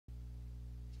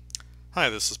Hi,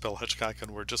 this is Bill Hitchcock,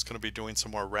 and we're just going to be doing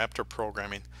some more Raptor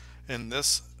programming. In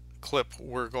this clip,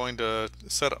 we're going to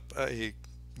set up a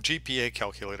GPA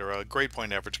calculator, a grade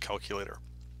point average calculator.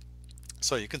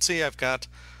 So you can see I've got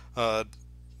a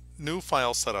new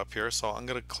file set up here, so I'm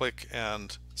going to click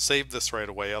and save this right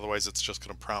away, otherwise it's just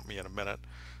going to prompt me in a minute.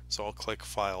 So I'll click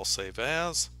File, Save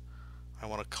As. I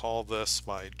want to call this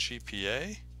my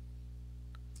GPA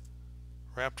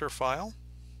Raptor file.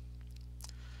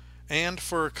 And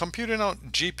for computing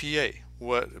out GPA,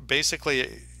 what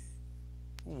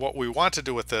we want to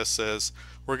do with this is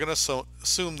we're going to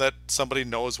assume that somebody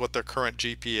knows what their current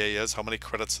GPA is, how many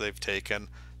credits they've taken,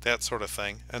 that sort of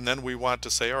thing. And then we want to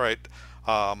say, all right,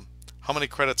 how many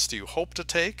credits do you hope to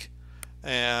take?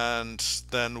 And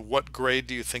then what grade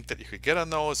do you think that you could get on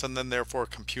those? And then therefore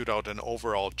compute out an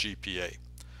overall GPA.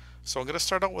 So I'm going to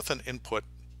start out with an input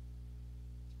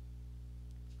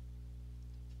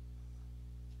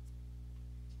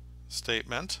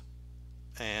statement,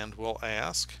 and we'll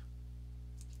ask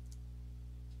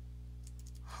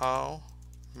how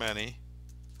many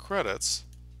credits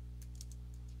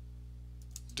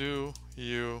do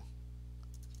you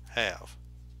have,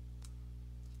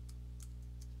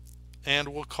 and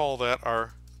we'll call that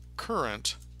our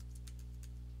current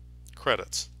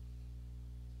credits.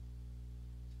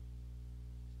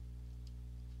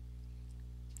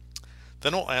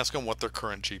 Then we'll ask them what their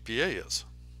current GPA is.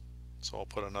 So I'll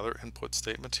put another input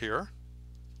statement here.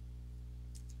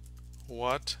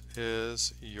 What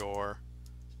is your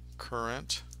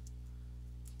current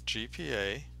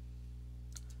GPA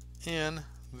in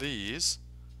these?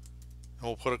 And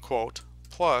we'll put a quote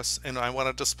plus, and I want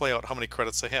to display out how many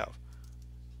credits they have.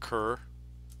 Cred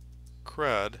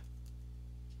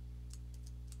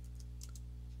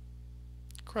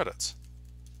credits.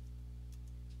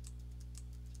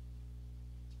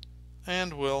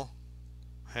 And we'll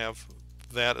have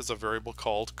that as a variable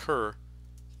called cur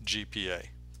GPA.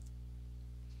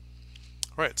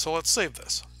 Alright, so let's save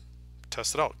this.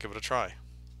 Test it out, give it a try.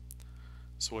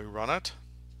 So we run it.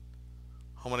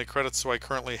 How many credits do I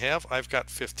currently have? I've got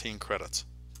 15 credits.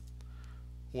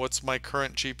 What's my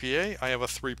current GPA? I have a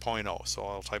 3.0, so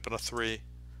I'll type in a 3,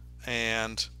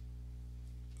 and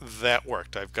that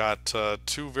worked. I've got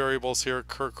two variables here,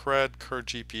 cur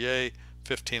GPA,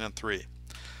 15 and 3.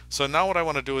 So now what I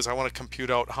want to do is I want to compute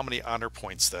out how many honor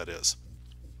points that is.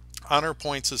 Honor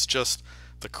points is just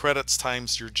the credits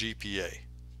times your GPA.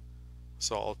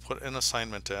 So I'll put an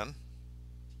assignment in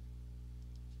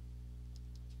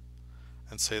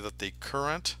and say that the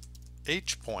current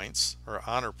H points, or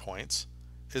honor points,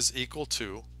 is equal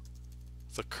to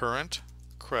the current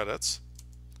credits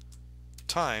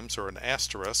times, or an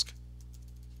asterisk,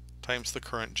 times the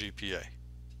current GPA.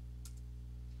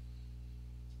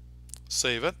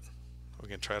 Save it. We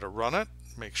can try to run it,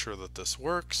 make sure that this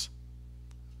works.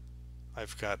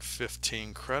 I've got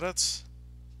 15 credits.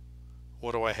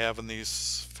 What do I have in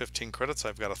these 15 credits?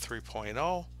 I've got a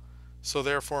 3.0. So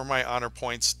therefore my honor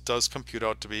points does compute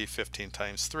out to be 15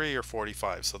 times 3, or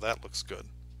 45. So that looks good.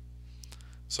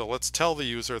 So let's tell the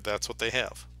user that's what they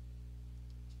have.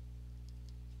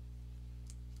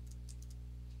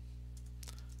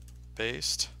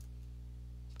 Based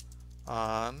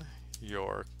on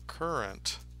your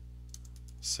current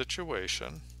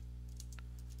situation,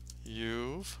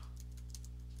 you've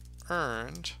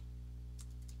earned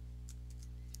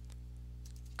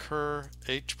cur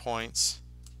H points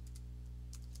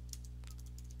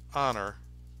honor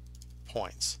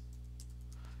points.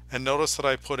 And notice that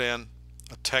I put in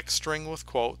a text string with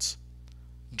quotes,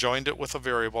 joined it with a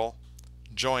variable,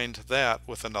 joined that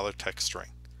with another text string.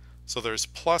 So there's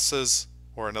pluses,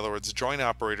 or in other words join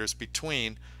operators,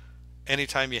 between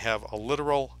anytime you have a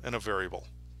literal and a variable.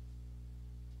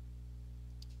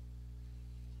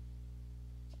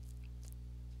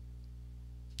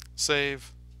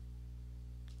 Save.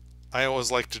 I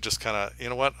always like to just kind of, you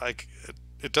know what,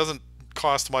 it doesn't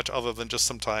cost much other than just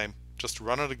some time. Just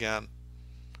run it again.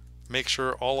 Make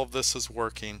sure all of this is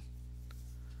working.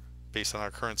 Based on our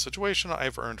current situation,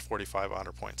 I've earned 45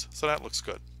 honor points. So that looks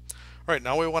good. All right,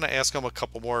 now we want to ask them a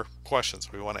couple more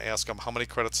questions. We want to ask them how many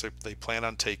credits they plan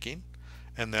on taking,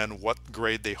 and then what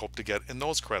grade they hope to get in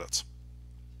those credits.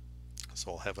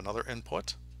 So we'll have another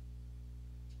input.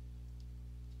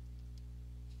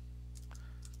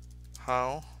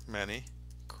 How many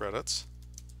credits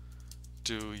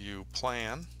do you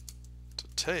plan to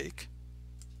take?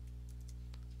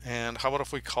 And how about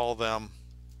if we call them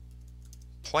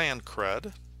plan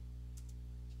cred,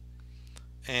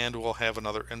 and we'll have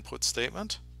another input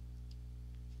statement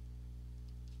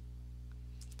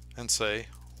and say,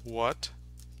 what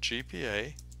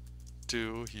GPA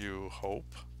do you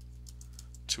hope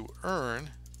to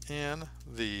earn in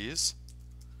these,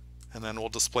 and then we'll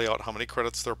display out how many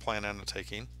credits they're planning on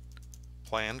taking.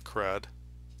 Plan cred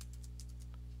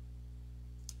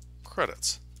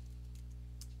credits.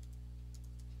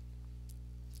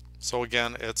 So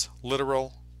again, it's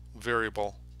literal,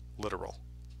 variable, literal.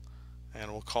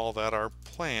 And we'll call that our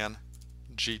plan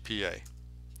GPA.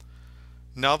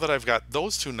 Now that I've got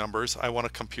those two numbers, I want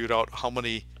to compute out how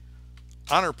many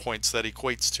honor points that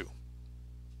equates to.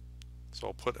 So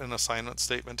I'll put an assignment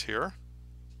statement here.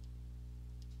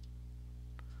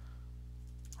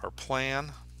 Our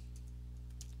plan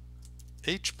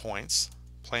H points,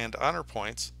 planned honor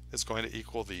points, is going to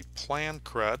equal the plan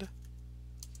cred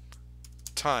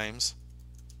times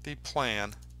the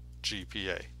plan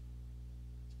GPA.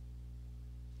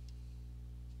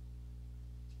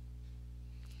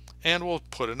 And we'll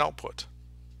put an output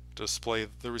to display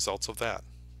the results of that.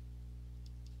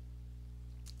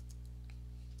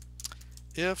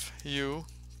 If you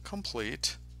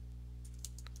complete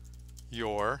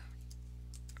your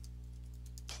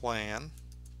plan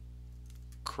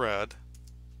cred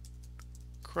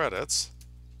credits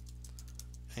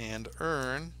and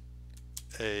earn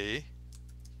a,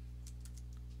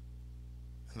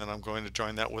 and then I'm going to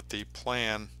join that with the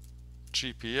plan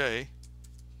GPA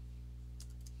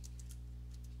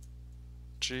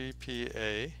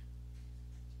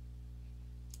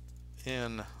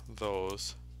in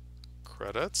those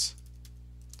credits,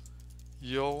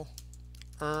 you'll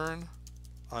earn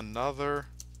another,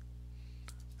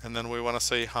 and then we want to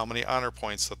say how many honor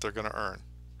points that they're going to earn.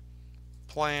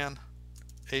 Plan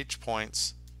H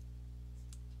points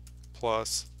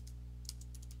plus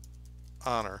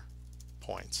honor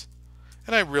points.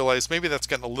 And I realize maybe that's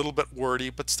getting a little bit wordy,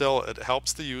 but still it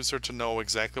helps the user to know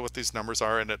exactly what these numbers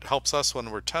are, and it helps us when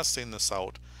we're testing this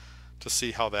out to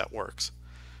see how that works.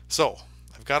 So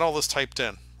I've got all this typed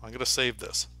in. I'm going to save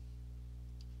this.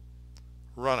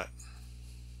 Run it.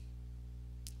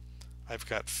 I've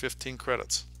got 15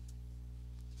 credits.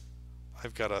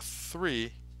 I've got a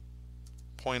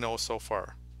 3.0 so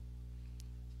far.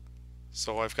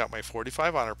 So I've got my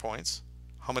 45 honor points.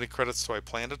 How many credits do I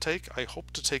plan to take? I hope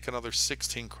to take another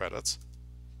 16 credits.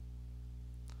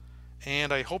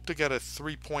 And I hope to get a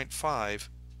 3.5.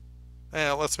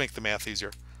 Let's make the math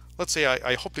easier. Let's say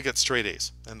I hope to get straight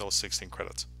A's in those 16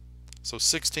 credits. So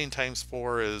 16 times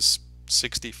 4 is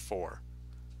 64.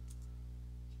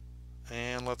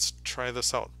 And let's try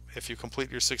this out. If you complete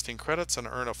your 16 credits and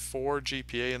earn a 4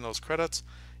 GPA in those credits,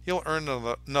 you'll earn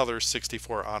another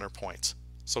 64 honor points.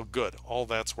 So good, all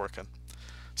that's working.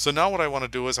 So now what I want to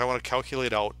do is I want to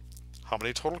calculate out how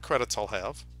many total credits I'll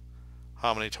have,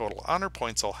 how many total honor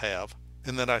points I'll have,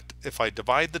 and then if I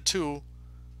divide the two,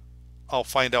 I'll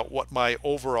find out what my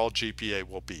overall GPA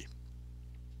will be.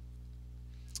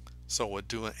 So we'll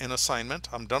do an assignment.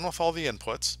 I'm done with all the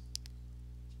inputs.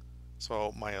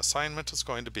 So my assignment is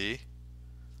going to be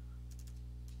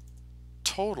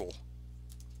total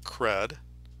cred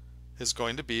is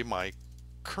going to be my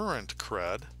current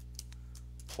cred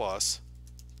plus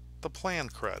the plan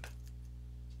cred.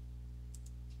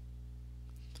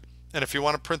 And if you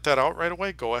want to print that out right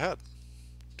away, go ahead.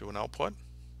 Do an output.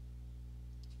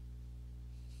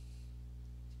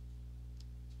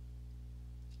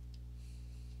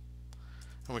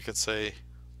 And we could say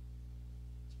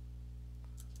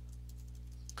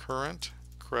current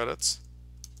credits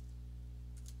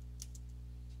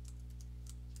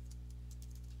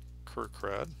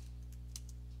cred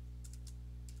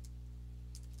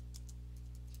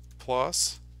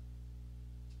plus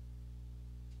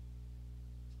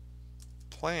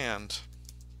planned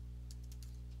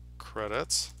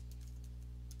credits,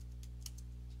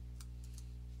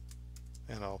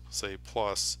 and I'll say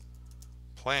plus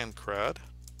plan cred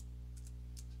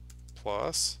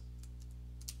plus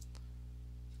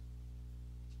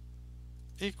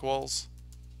equals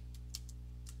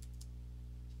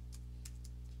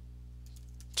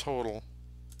total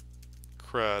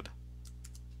cred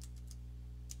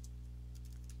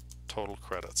total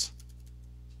credits.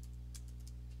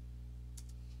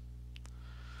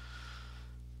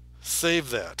 Save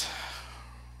that.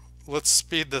 Let's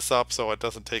speed this up so it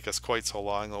doesn't take us quite so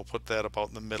long. I'll put that about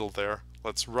in the middle there.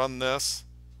 Let's run this.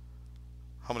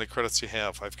 How many credits do you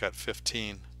have? I've got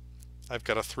 15. I've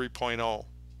got a 3.0.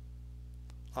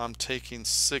 I'm taking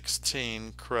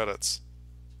 16 credits.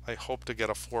 I hope to get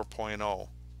a 4.0.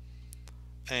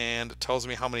 And it tells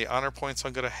me how many honor points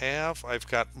I'm going to have. I've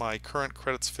got my current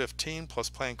credits 15 plus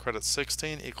plan credits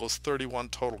 16 equals 31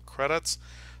 total credits.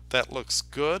 That looks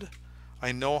good.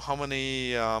 I know how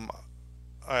many,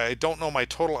 I don't know my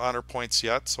total honor points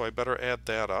yet, so I better add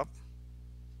that up.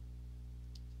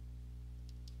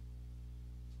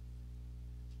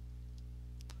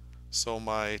 So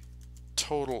my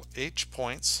total H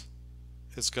points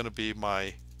is going to be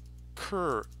my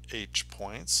cur H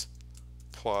points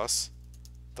plus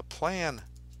the plan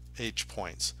H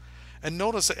points. And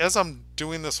notice as I'm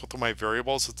doing this with my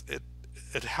variables,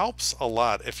 it helps a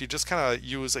lot if you just kind of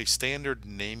use a standard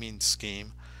naming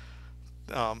scheme.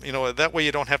 That way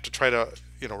you don't have to try to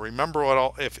remember what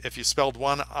all, if you spelled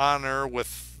one honor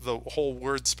with the whole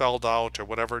word spelled out or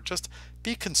whatever, just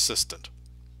be consistent.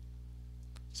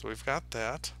 So we've got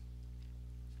that.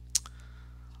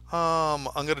 I'm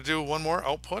going to do one more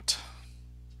output,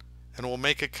 and we'll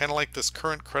make it kind of like this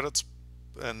current credits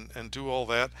and do all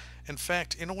that. In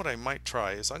fact, you know what I might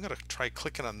try is I'm going to try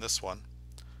clicking on this one,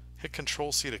 hit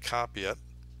Control C to copy it,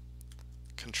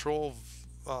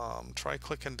 try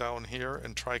clicking down here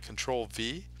and try Control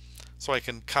V so I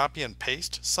can copy and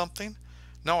paste something.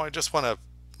 Now I just want to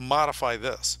modify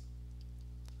this.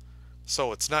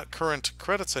 So it's not current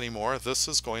credits anymore. This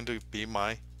is going to be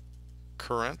my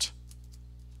current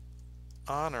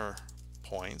honor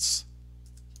points,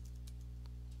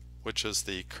 which is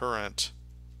the current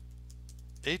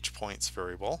H points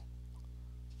variable,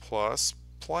 plus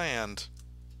planned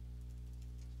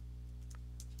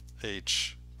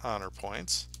H honor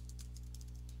points,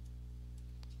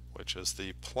 which is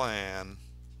the plan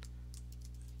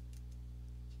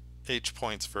H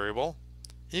points variable,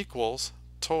 equals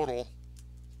total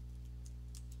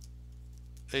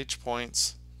H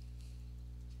points,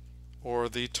 or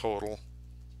the total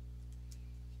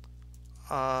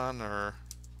honor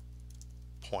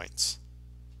points.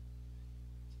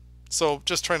 So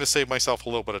just trying to save myself a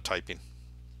little bit of typing.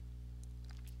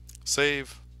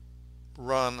 Save,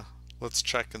 run, let's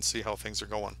check and see how things are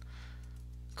going.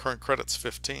 Current credits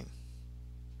 15,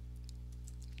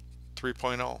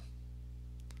 3.0.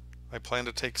 I plan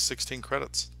to take 16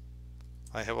 credits.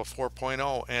 I have a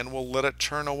 4.0 and we'll let it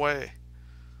churn away.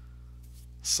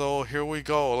 So here we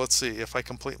go. Let's see, if I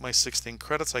complete my 16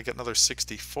 credits, I get another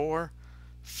 64.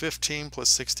 15 plus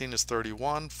 16 is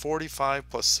 31. 45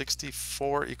 plus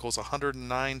 64 equals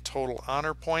 109 total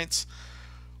honor points.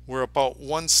 We're about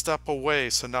one step away,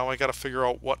 so now I got to figure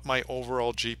out what my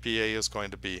overall GPA is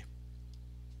going to be.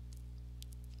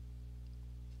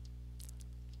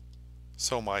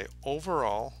 So my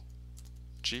overall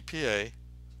GPA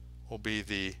will be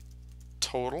the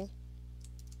total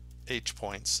H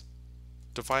points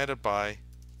divided by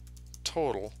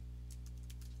total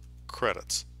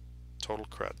credits, total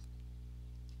cred.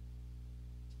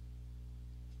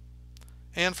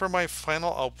 And for my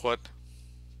final output,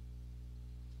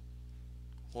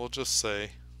 we'll just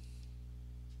say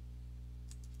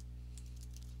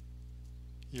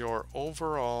your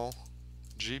overall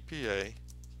GPA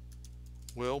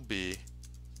will be,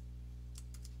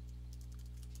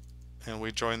 and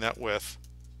we join that with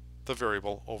the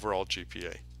variable overall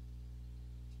GPA.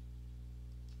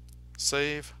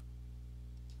 Save,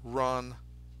 run,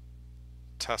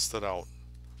 test it out.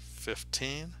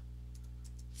 15,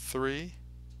 3,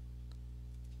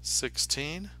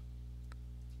 16,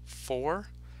 4.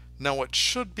 Now it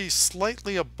should be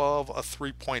slightly above a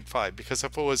 3.5, because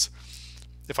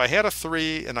if I had a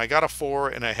 3 and I got a 4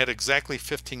 and I had exactly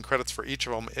 15 credits for each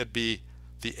of them, it'd be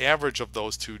the average of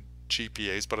those two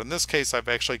GPAs. But in this case, I've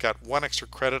actually got one extra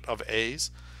credit of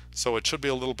A's, so it should be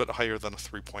a little bit higher than a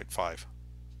 3.5.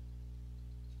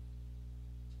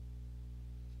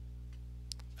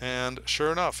 And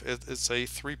sure enough, it's a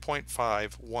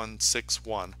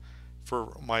 3.5161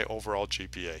 for my overall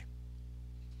GPA.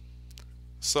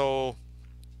 So,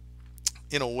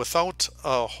 without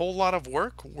a whole lot of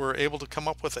work, we're able to come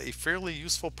up with a fairly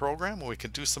useful program where we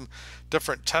can do some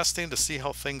different testing to see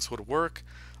how things would work.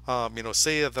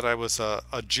 Say that I was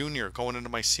a junior going into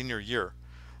my senior year.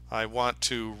 I want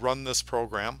to run this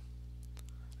program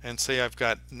and say I've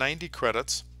got 90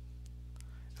 credits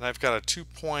and I've got a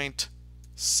 2.65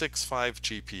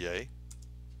 GPA.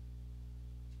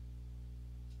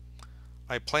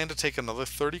 I plan to take another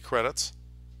 30 credits,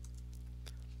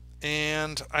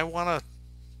 and I want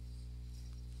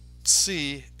to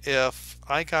see if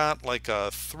I got like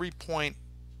a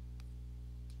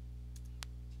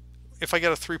if I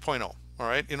get a 3.0. All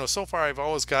right, so far I've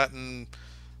always gotten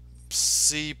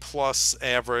C plus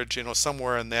average,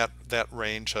 somewhere in that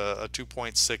range, a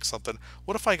 2.6 something.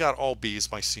 What if I got all B's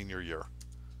my senior year?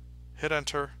 Hit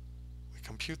enter, we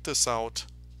compute this out,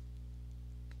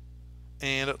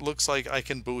 and it looks like I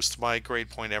can boost my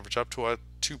grade point average up to a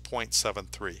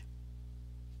 2.73.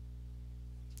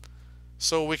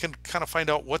 So we can kind of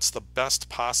find out what's the best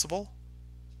possible.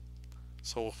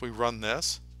 So if we run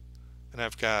this, and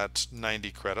I've got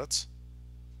 90 credits,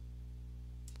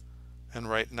 and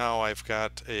right now I've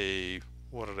got a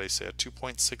what did I say, a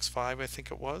 2.65 I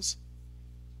think it was.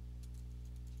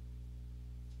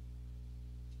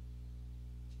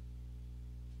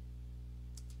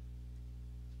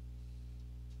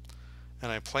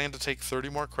 And I plan to take 30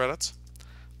 more credits.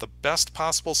 The best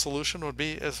possible solution would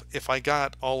be if I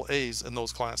got all A's in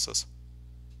those classes.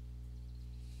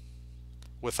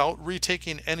 Without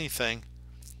retaking anything,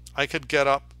 I could get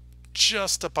up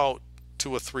just about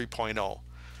to a 3.0.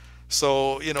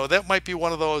 So, that might be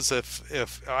one of those,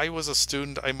 if I was a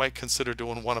student, I might consider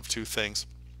doing one of two things.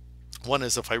 One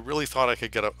is if I really thought I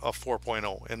could get a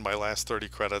 4.0 in my last 30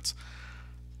 credits,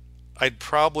 I'd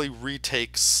probably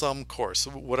retake some course,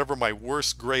 whatever my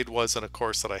worst grade was in a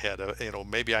course that I had.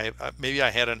 Maybe I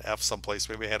had an F someplace,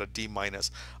 maybe I had a D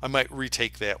minus. I might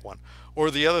retake that one.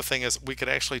 Or the other thing is we could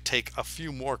actually take a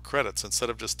few more credits instead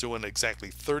of just doing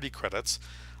exactly 30 credits.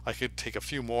 I could take a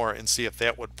few more and see if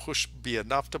that would be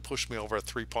enough to push me over a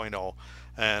 3.0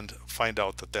 and find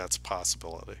out that that's a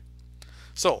possibility.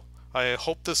 So I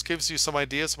hope this gives you some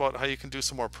ideas about how you can do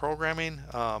some more programming.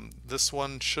 This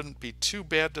one shouldn't be too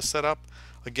bad to set up.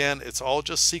 Again, it's all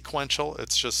just sequential.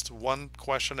 It's just one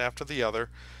question after the other.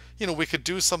 We could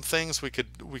do some things. We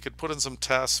could put in some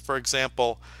tests. For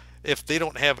example, if they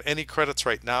don't have any credits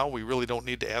right now, we really don't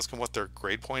need to ask them what their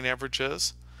grade point average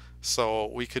is. So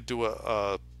we could do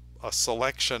a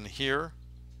selection here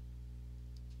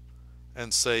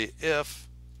and say if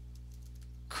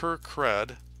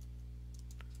cred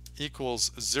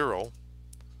equals 0.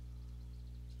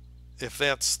 If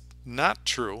that's not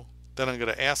true, then I'm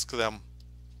going to ask them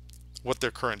what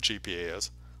their current GPA is.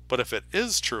 But if it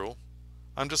is true,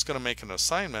 I'm just going to make an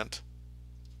assignment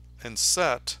and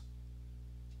set,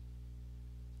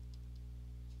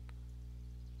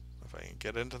 if I can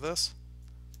get into this,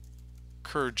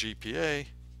 cur GPA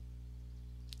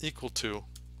equal to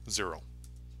 0.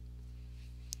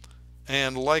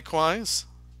 And likewise,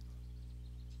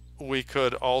 we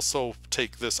could also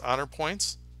take this honor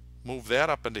points, move that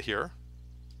up into here.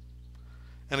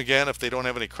 And again, if they don't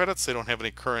have any credits, they don't have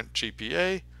any current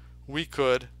GPA, we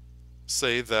could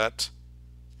say that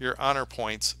your honor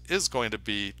points is going to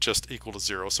be just equal to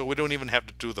 0. So we don't even have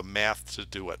to do the math to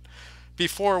do it.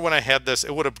 Before, when I had this,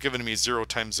 it would have given me 0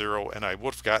 times 0 and I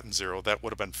would have gotten 0. That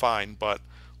would have been fine, but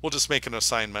we'll just make an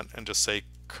assignment and just say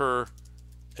cur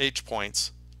h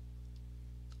points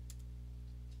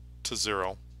to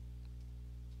 0.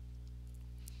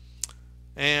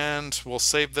 And we'll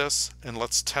save this and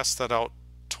let's test that out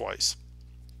twice.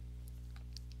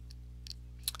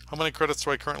 How many credits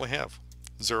do I currently have?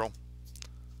 0.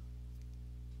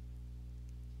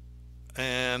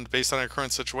 And based on our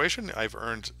current situation, I've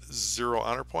earned 0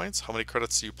 honor points. How many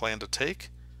credits do you plan to take?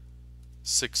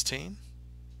 16.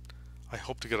 I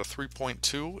hope to get a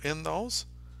 3.2 in those.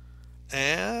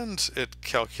 And it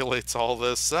calculates all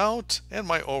this out, and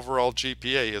my overall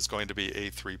GPA is going to be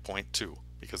a 3.2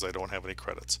 because I don't have any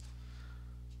credits.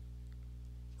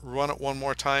 Run it one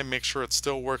more time, make sure it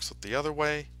still works with the other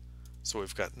way. So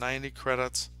we've got 90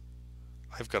 credits.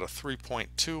 I've got a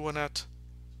 3.2 in it.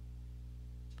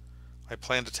 I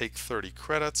plan to take 30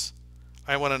 credits.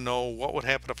 I want to know what would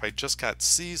happen if I just got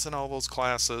C's in all those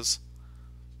classes.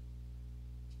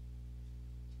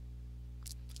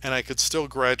 And I could still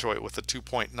graduate with a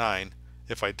 2.9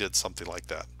 if I did something like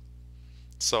that.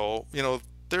 So,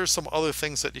 there's some other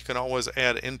things that you can always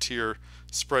add into your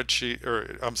spreadsheet,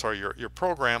 or I'm sorry, your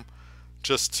program,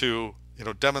 just to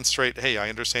demonstrate, hey, I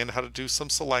understand how to do some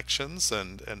selections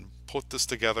and put this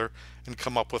together and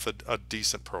come up with a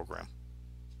decent program.